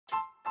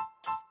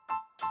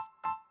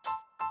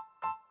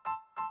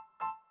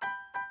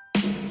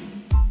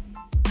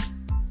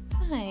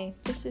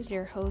This is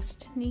your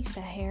host, Nisa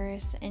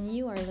Harris, and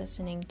you are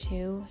listening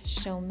to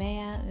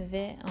Shomea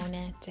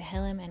Ve'one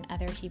Tehillim and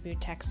Other Hebrew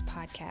Text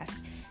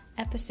Podcast,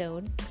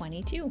 episode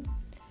 22.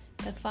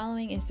 The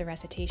following is the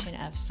recitation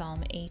of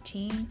Psalm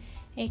 18,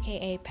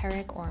 aka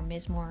Perek or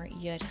Mizmor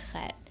Yud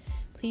Chet.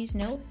 Please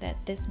note that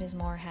this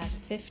mizmor has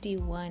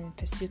 51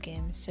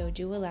 pesukim, so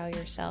do allow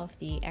yourself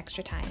the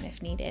extra time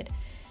if needed.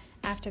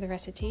 After the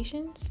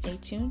recitation, stay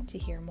tuned to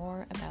hear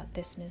more about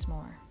this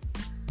mizmor.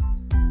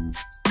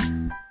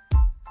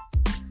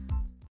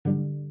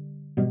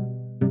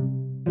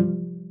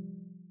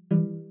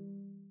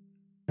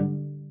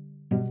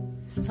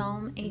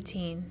 Psalm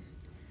 18.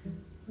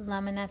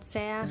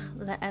 Lamanatseach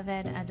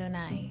le'eved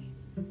Adonai,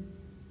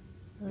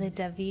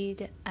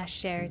 leDavid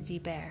asher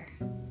diber,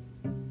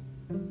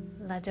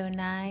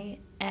 l'Adonai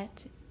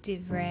et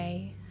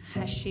divrei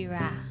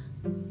hashira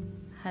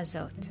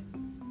hazot.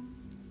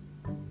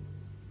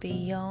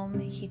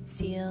 Biyom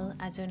hitzil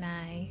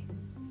Adonai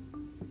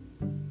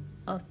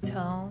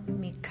oto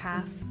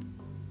mikaf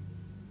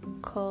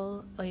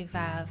kol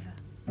oivav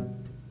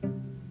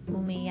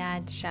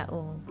umiyad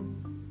Shaul.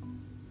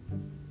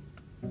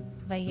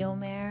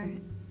 Vayomer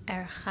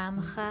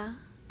erchamcha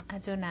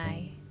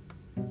Adonai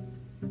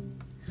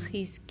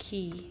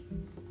chizki.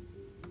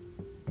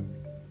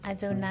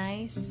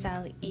 Adonai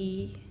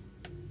sal'i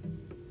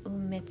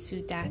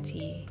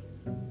umetsudati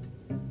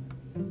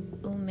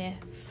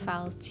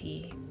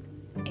umefalti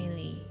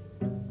eli.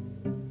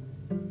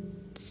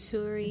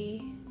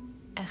 Tsuri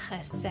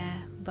echase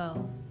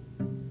bo.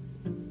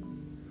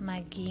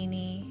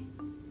 Magini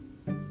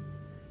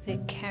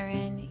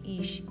v'keren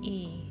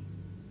ish'i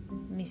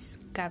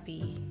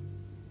miskabi.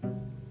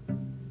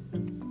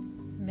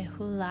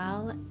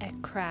 Mehulal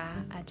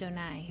ekra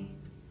Adonai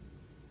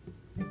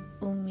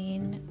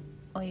umin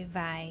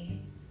oivai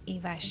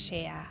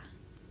ivashea.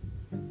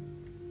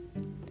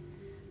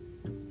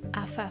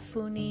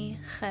 Afafuni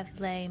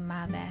chevle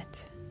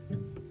mavet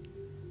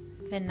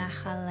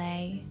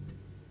v'nachale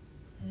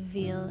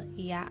vil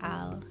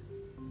yaal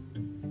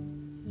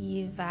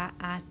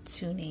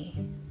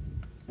yivaatuni.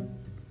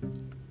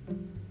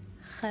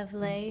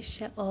 Chevle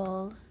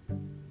sheol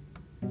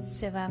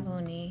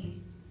sevavuni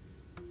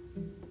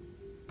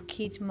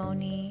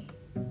kitmoni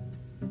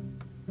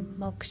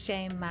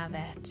mokshe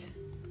mavet.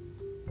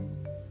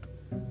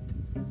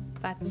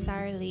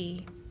 Vatsar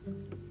li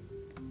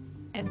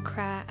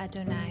ekra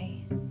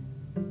Adonai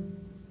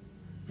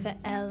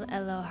ve'el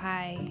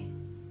Elohai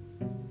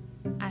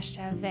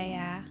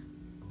ashavea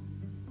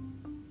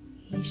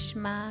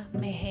yishma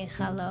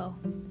mehechalo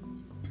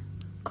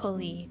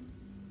koli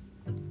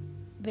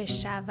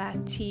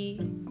v'shavati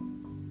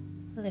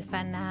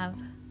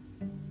lefanav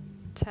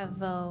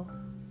tavo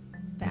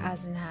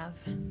be'aznav.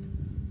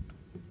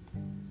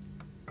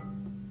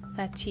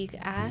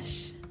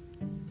 Vatigash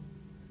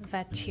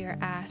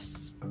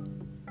vatirash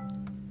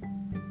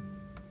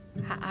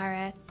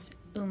haaretz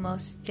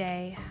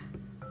umosde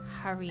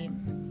harim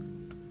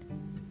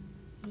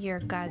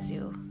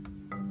yirgazu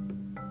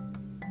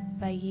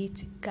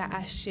vayit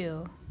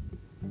gaashu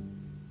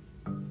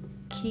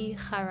ki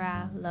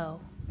chara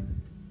lo.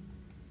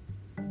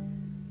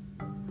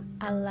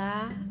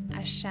 Allah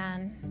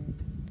ashan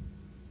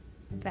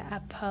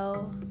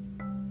ve'apo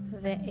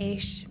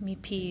ve'esh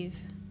mipiv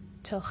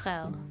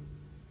tochel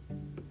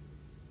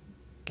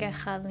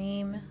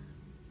gechalim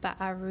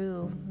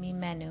ba'aru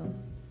mimenu.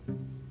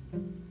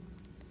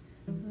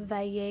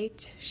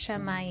 Vayet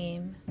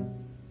shamayim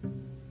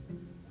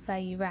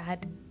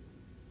vayirad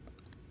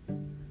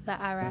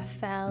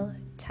va'arafel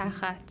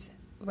tachat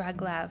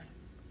raglav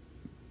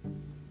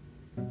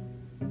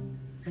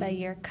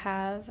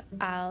vayirkav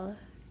al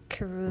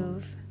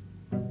keruv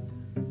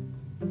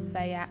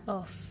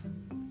vaya'of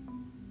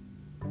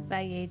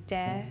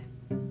vayedeh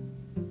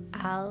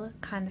al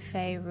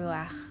kanfei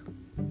ruach.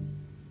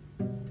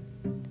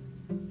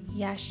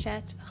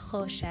 Yashet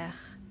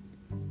choshech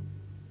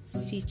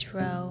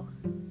sitro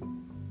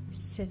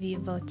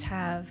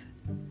sevivotav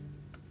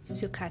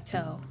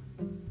sukato.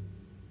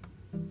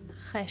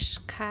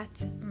 Cheshkat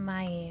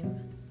mayim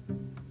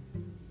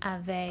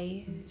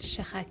avei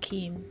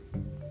shechakim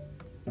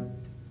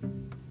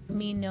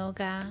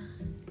minoga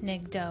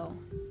negdo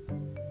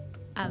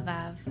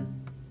avav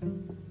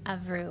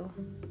avru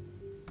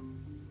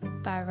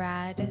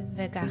barad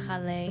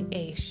vegachale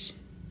esh.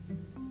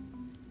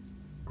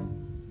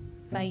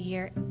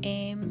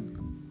 Vayir'em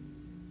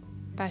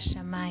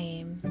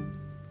bashamayim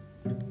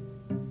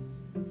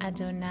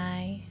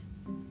Adonai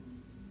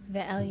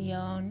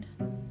ve'elyon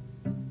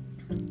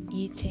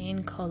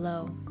yitain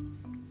kolo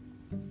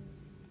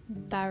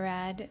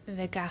barad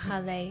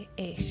vegachale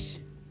esh.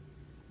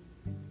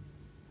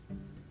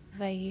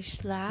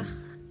 Vayishlach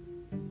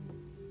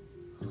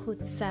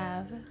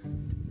chutzav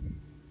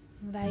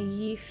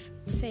vayif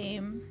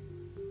tsem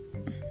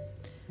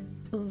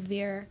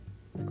uvir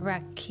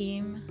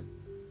rakim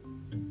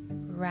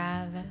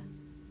rav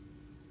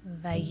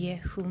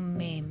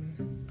vayehumim.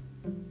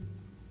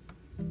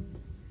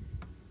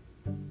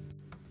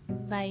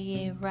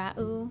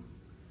 Vayira'u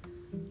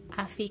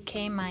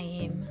afike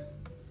mayim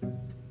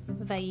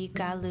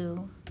ויגלו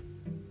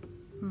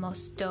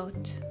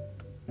מוסדות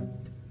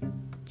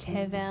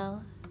תבל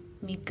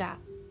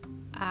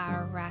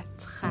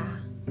מגערתך,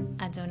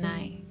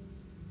 אדוני,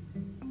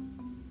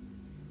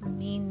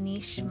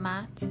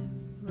 מנשמת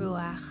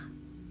רוח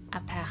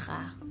אפיך.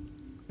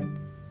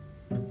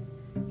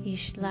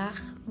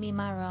 ישלח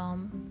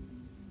ממרום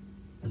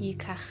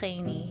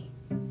ייקחני,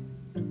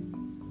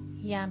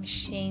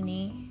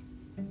 ימשני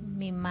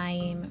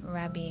ממים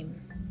רבים.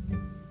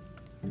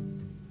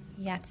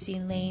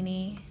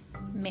 יצילני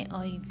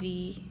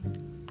מאויבי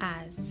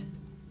אז,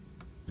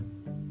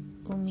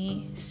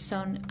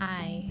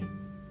 ומשונאי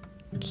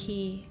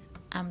כי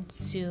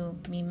אמצו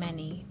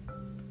ממני.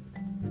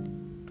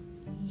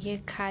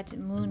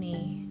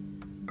 יקדמוני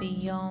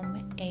ביום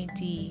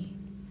עדי,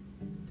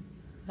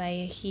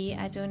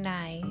 ויהי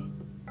אדוני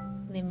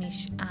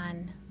למשען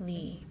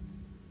לי.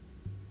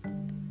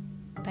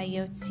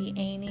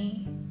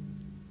 ויוציאני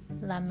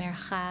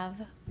למרחב,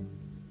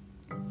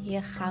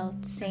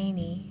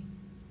 יחלצני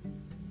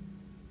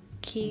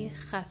כי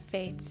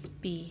חפץ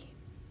בי.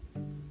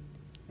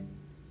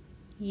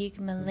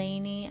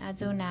 יגמלני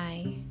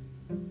אדוני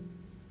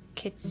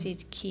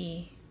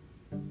כצדקי,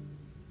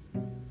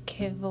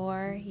 כבור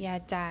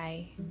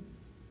ידי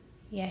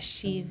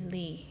ישיב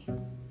לי.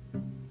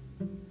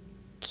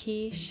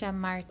 כי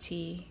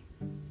שמרתי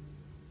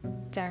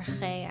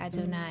דרכי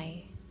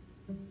אדוני,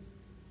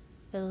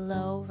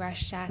 ולא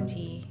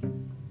רשעתי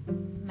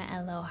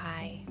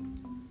מאלוהי.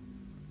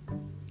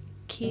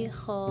 כי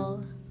כל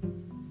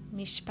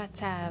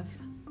משפטיו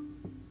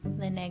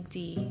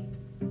לנגדי,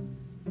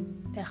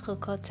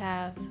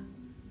 וחוקותיו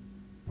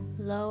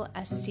לא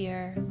אסיר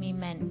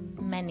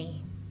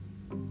ממני.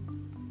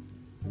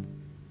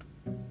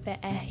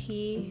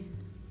 ואהי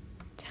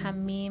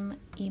תמים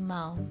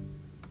עמו,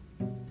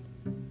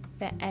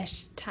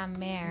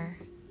 ואשתמר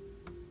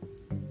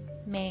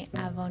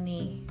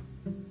מעווני.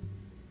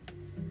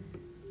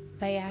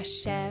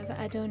 וישב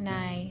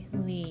אדוני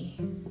לי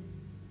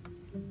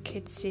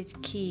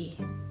כצדקי,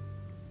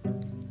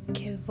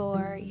 כבור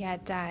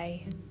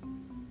ידי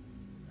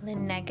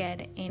לנגד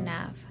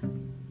עיניו.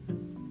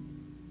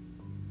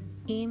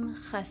 אם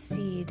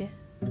חסיד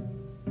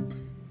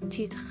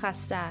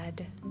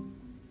תתחסד,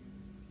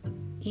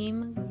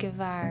 אם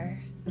גבר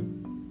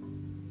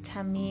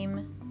תמים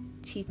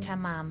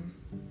תתמם.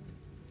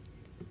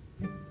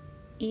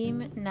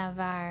 אם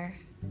נבר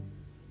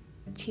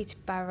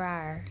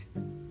תתברר,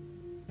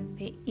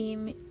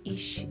 ואם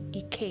איש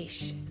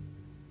עיקש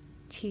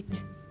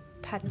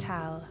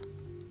תתפתל.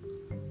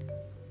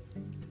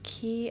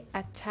 כי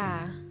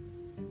אתה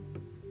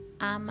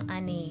עם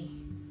אני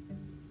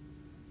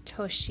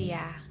תושיע,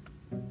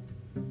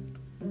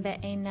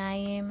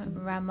 ועיניים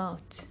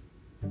רמות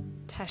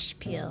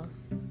תשפיל.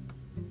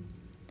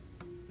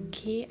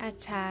 כי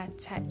אתה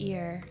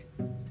תאיר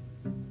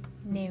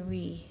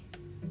נרי,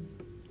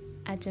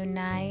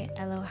 אדוני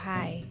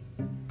אלוהי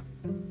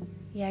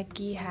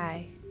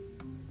יגיעי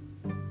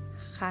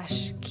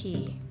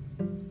חשקי.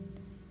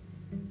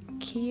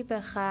 כי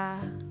בך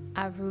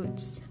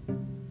ארוץ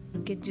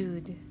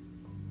גדוד,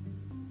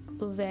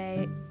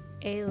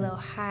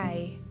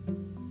 ובאלוהי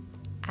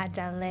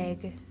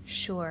אדלג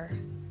שור.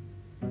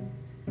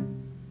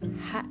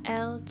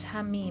 האל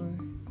תמים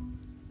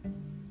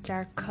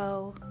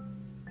דרכו,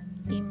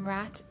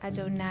 אמרת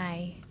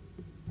אדוני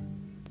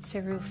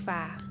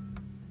צרופה.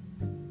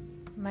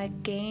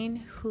 מגן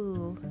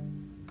הוא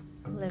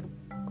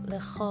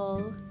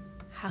לכל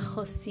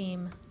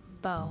החוסים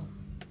בו.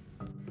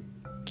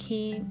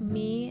 כי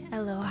מי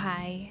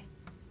אלוהי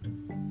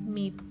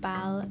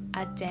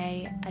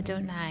מבלעדי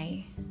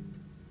אדוני,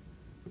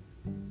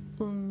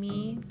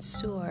 ומי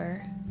צור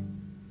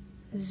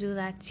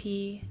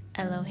זולתי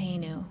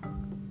אלוהינו.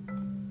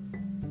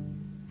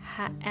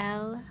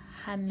 האל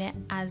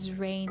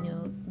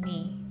המעזרנו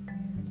ני,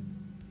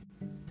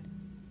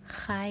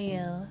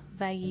 חיל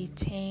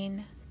וייתן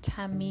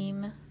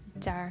תמים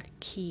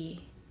דרכי.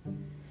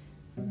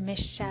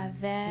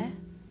 משווה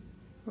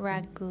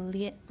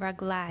רגלי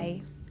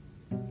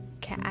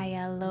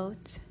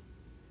כאיילות,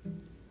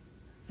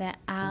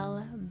 ועל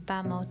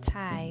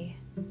במותי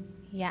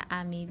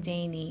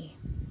יעמידני.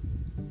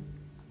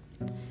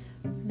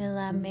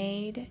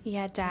 מלמד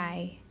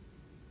ידי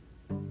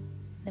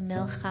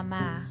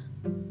למלחמה,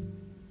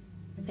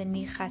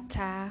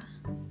 וניחתה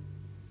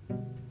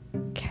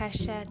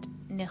קשת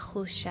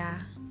נחושה.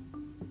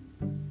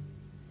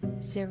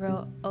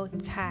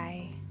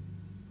 זרועותי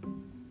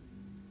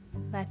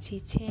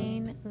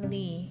ותיתן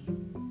לי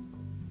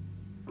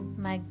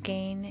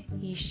מגן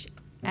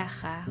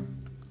ישעך,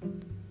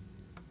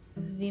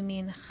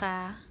 וימינך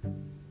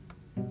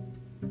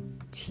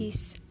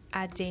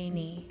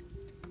תסעדני,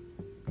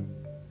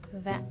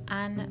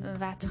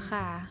 וענוותך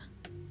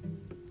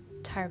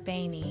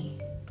תרבני.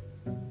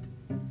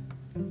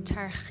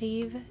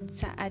 תרחיב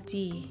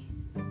צעדי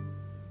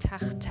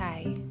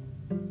תחתי,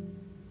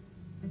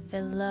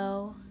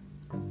 ולא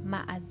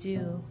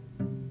מעדו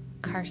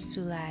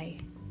קרסולי.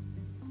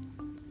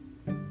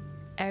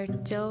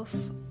 ארדוף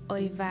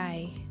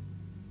אויבי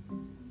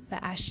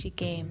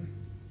ואשיגם,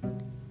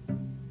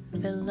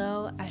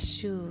 velo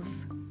ashuv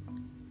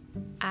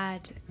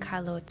ad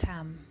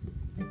kalotam.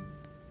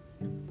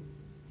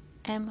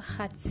 Em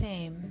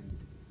chatzem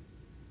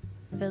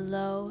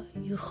velo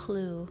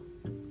yuchlu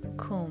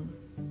kum.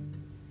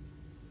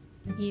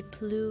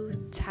 Yiplu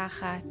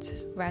tachat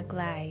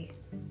raglai.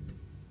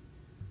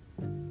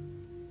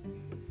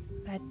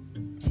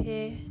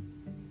 Vati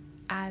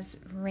az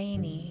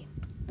reini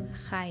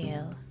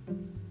chayil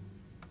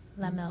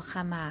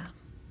lamilchama.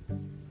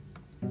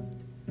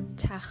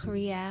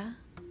 Tachria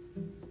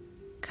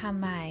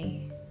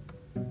kamai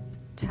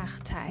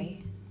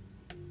tachtai.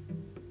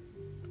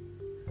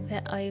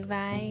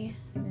 Ve'oivai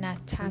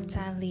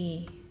natata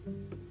li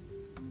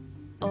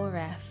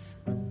oref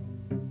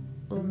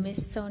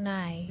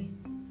umisonai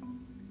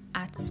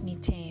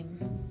atzmitem.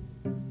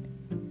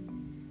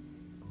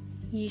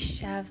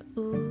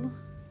 Yishav'u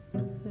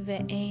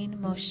ve'ein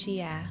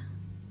Moshia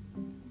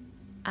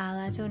al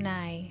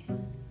Adonai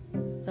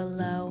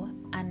velo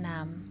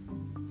anam.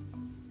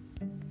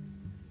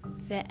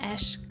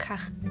 Ve'esh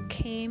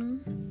kachkem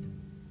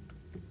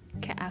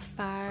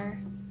ke'afar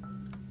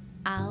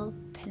al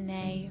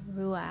pnei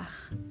ruach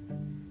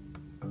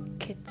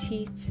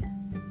ketit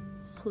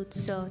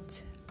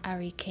chutzot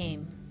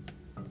arikem.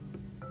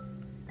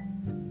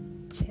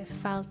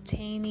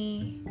 Tefalteni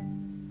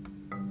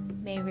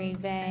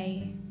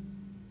mereve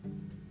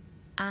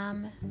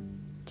am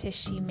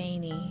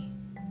tishimeni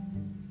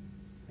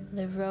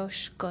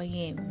lerosh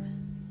goyim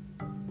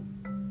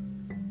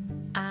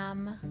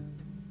am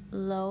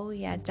lo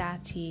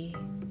yadati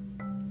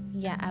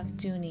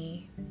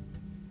ya'avduni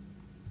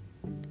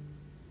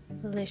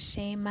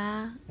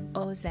lishema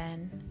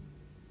ozen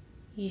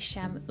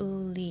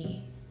yisham'u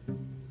li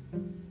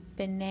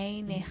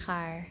b'nei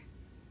nechar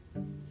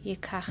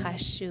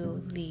yikachashu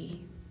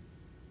li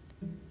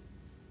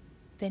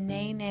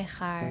b'nei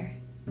nechar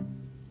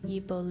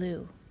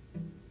yibolu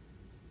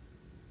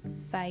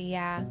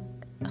vayachregu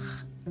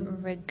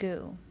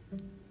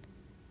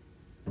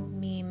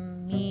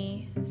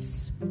mimis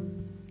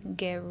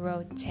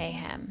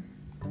gerotehem.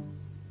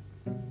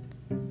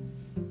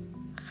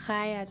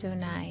 Chai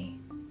Adonai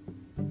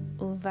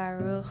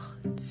uvaruch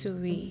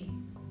tzuri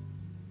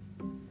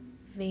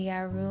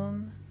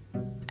v'yarum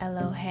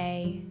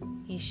Elohei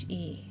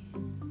Yish'i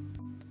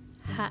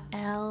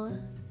ha'el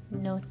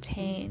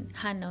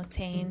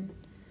hanoten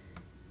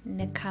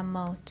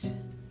nekamot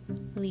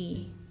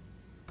li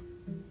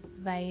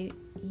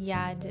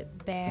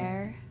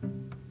vayadber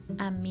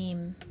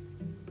amim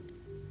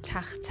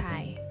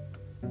tachtai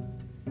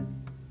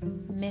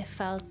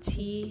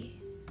mifalti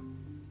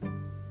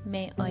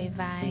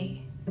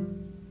me'oivai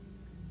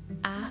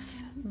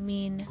af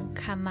min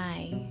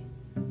kamai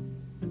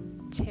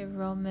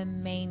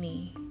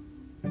teromemeni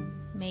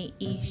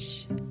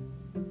meish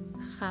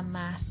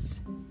chamas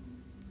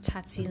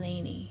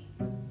tatzileni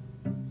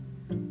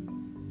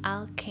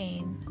al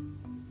kain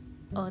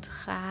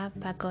odcha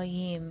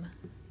bagoyim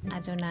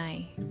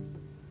Adonai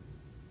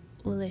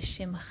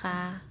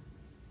uleshimcha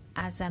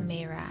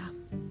azamera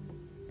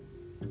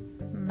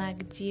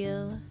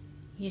magdil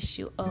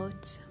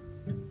yeshuot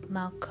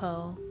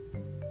malko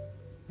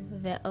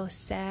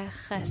ve'oseh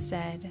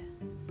chesed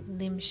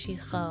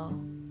limshicho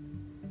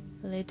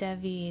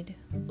leDavid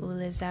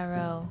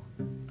ulezaro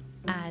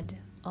ad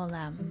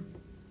olam.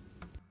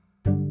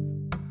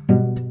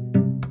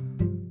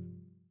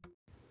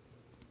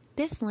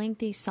 This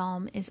lengthy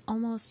psalm is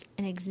almost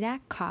an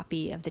exact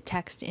copy of the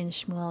text in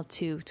Shmuel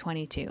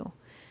 2:22.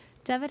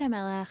 David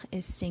HaMelech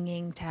is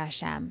singing to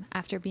Hashem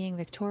after being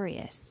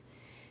victorious.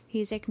 He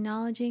is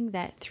acknowledging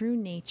that through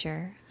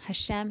nature,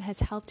 Hashem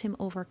has helped him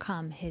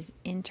overcome his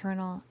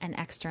internal and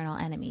external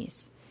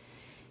enemies.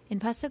 In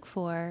Pasuk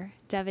 4,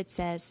 David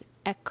says,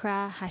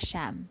 Ekra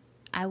Hashem,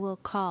 I will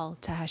call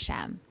to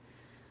Hashem.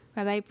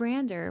 Rabbi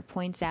Brander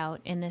points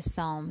out in this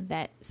psalm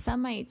that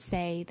some might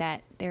say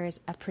that there is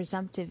a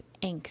presumptive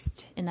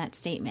angst in that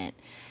statement,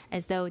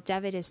 as though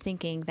David is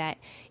thinking that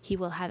he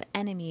will have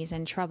enemies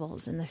and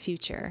troubles in the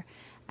future,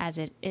 as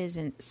it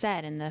isn't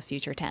said in the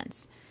future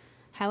tense.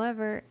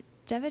 However,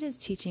 David is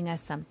teaching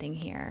us something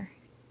here.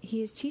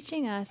 He is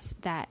teaching us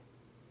that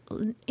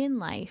in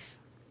life,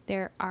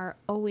 there are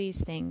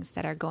always things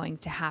that are going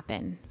to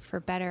happen,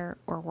 for better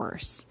or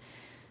worse.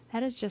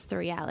 That is just the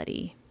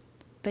reality.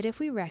 But if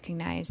we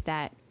recognize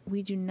that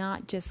we do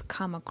not just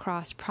come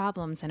across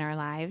problems in our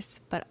lives,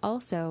 but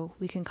also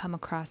we can come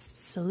across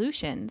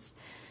solutions,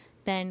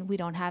 then we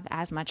don't have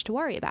as much to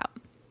worry about.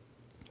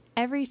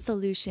 Every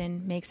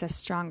solution makes us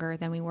stronger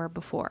than we were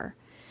before.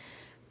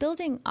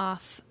 Building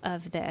off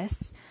of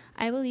this,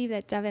 I believe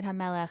that David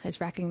HaMelech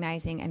is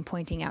recognizing and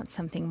pointing out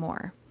something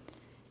more.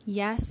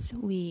 Yes,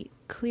 we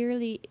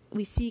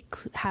see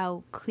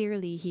how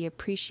clearly he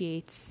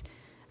appreciates,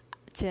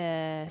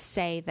 to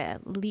say the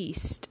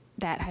least,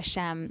 that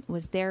Hashem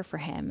was there for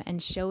him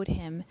and showed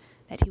him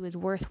that he was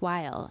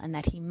worthwhile and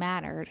that he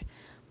mattered.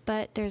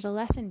 But there's a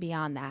lesson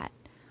beyond that.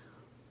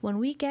 When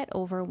we get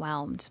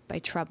overwhelmed by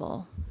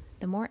trouble,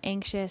 the more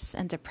anxious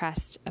and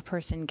depressed a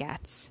person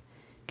gets,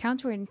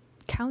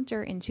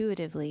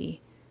 counterintuitively,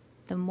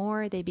 the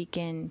more they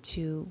begin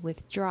to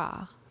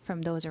withdraw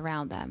from those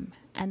around them,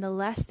 and the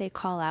less they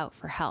call out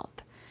for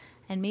help,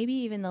 and maybe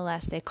even the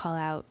less they call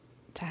out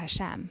to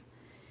Hashem.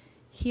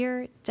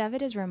 Here,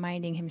 David is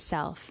reminding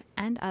himself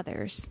and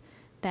others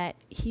that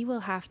he will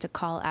have to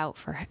call out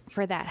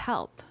for that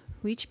help,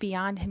 reach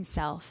beyond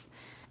himself,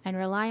 and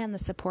rely on the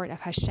support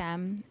of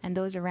Hashem and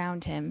those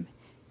around him,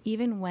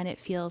 even when it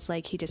feels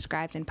like he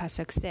describes in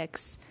Pasuk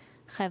 6,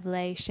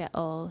 Chevlei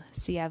Sheol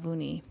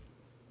Siavuni,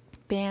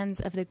 bands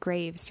of the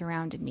grave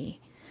surrounded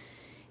me.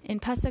 In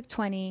Pasuk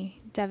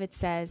 20, David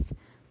says,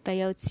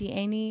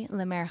 Vayotzieni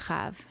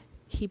lemerchav,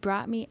 he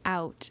brought me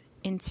out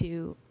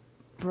into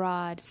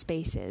broad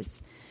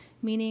spaces,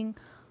 meaning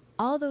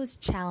all those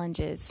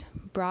challenges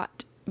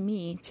brought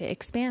me to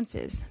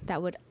expanses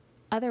that would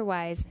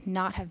otherwise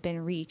not have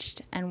been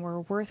reached and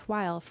were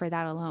worthwhile for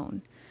that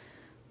alone.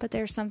 But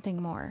there's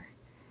something more.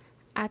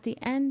 At the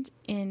end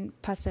in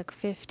Pasuk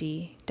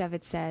 50,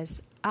 David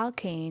says, Al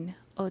kain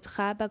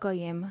otcha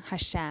bagoyim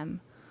Hashem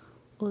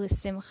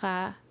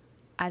ulesimcha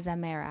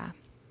azamera.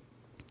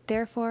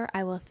 Therefore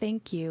I will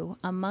thank you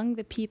among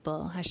the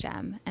people,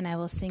 Hashem, and I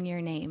will sing your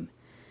name.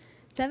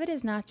 David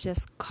is not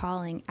just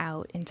calling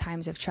out in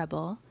times of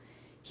trouble.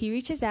 He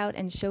reaches out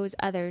and shows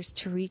others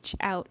to reach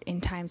out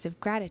in times of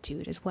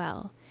gratitude as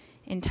well,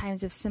 in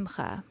times of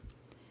simcha.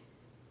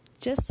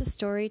 Just a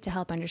story to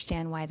help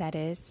understand why that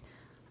is.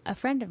 A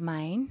friend of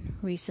mine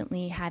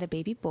recently had a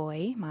baby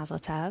boy, Mazel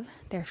Tov,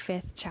 their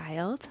 5th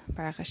child,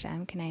 Baruch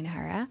Hashem, K'nai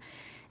Nahara,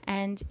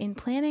 and in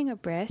planning a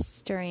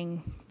bris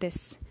during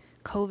this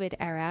COVID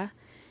era,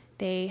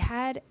 they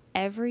had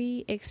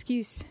every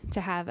excuse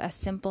to have a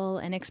simple,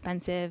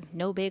 inexpensive,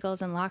 no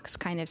bagels and lox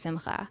kind of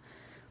simcha.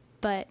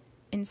 But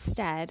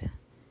instead,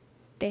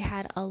 they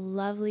had a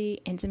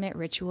lovely, intimate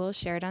ritual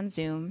shared on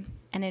Zoom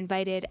and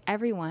invited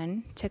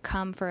everyone to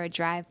come for a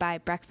drive-by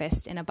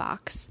breakfast in a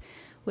box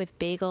with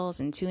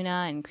bagels and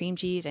tuna and cream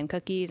cheese and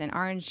cookies and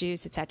orange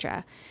juice,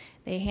 etc.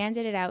 They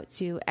handed it out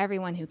to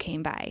everyone who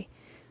came by.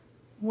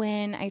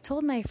 When I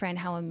told my friend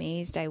how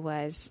amazed I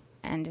was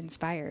and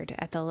inspired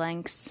at the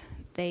lengths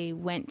they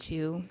went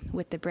to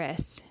with the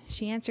bris,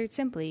 she answered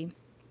simply,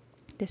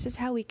 this is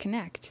how we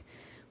connect.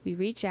 We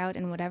reach out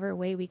in whatever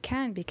way we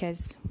can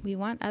because we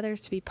want others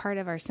to be part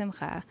of our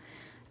simcha.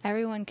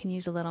 Everyone can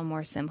use a little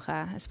more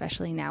simcha,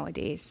 especially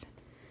nowadays.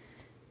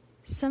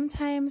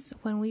 Sometimes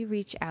when we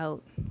reach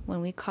out,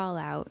 when we call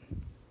out,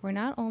 we're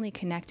not only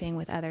connecting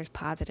with others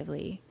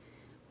positively,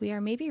 we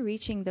are maybe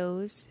reaching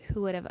those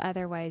who would have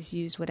otherwise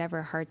used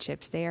whatever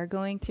hardships they are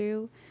going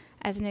through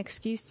as an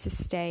excuse to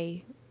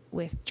stay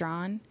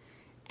withdrawn,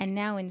 and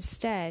now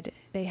instead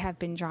they have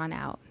been drawn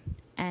out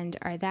and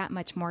are that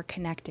much more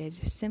connected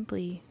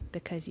simply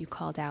because you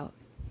called out.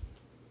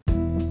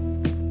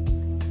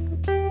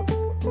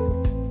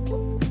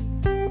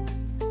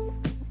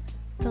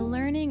 The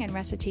learning and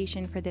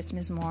recitation for this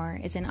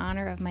mizmor is in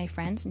honor of my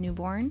friend's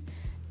newborn,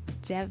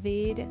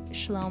 David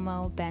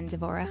Shlomo ben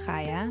Devorah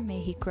Chaya. May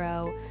he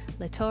grow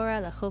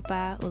l'Torah,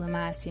 l'chuppah,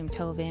 u'lema'asim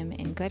tovim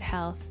in good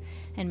health,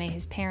 and may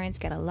his parents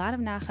get a lot of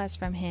nachas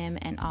from him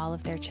and all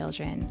of their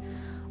children.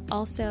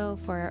 Also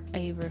for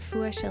a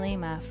refuah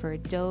shalema for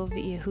Dov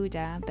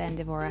Yehuda ben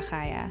Devorah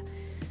Chaya.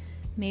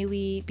 May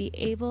we be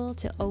able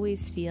to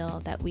always feel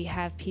that we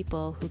have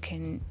people who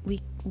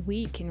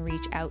we can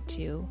reach out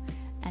to,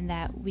 and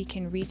that we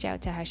can reach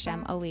out to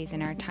Hashem always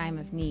in our time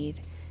of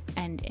need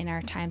and in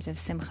our times of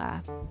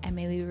simcha, and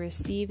may we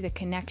receive the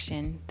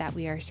connection that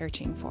we are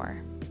searching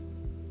for.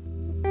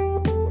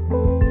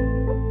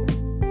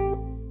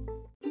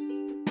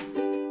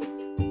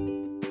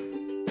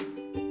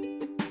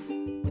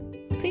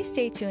 Please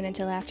stay tuned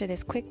until after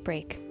this quick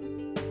break.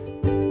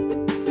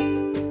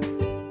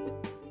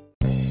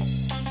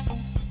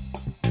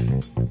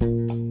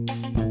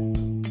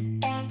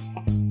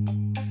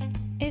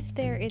 If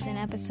there is an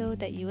episode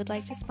that you would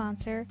like to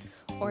sponsor,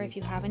 or if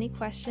you have any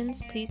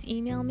questions, please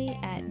email me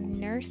at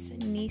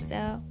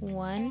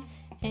nursenisa1,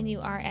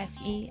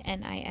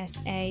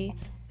 NURSENISA,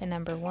 the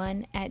number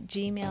 1,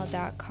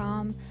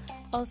 @gmail.com.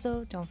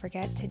 Also, don't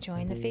forget to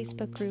join the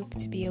Facebook group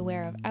to be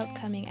aware of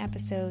upcoming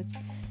episodes.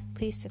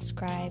 Please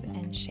subscribe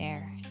and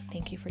share.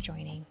 Thank you for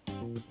joining.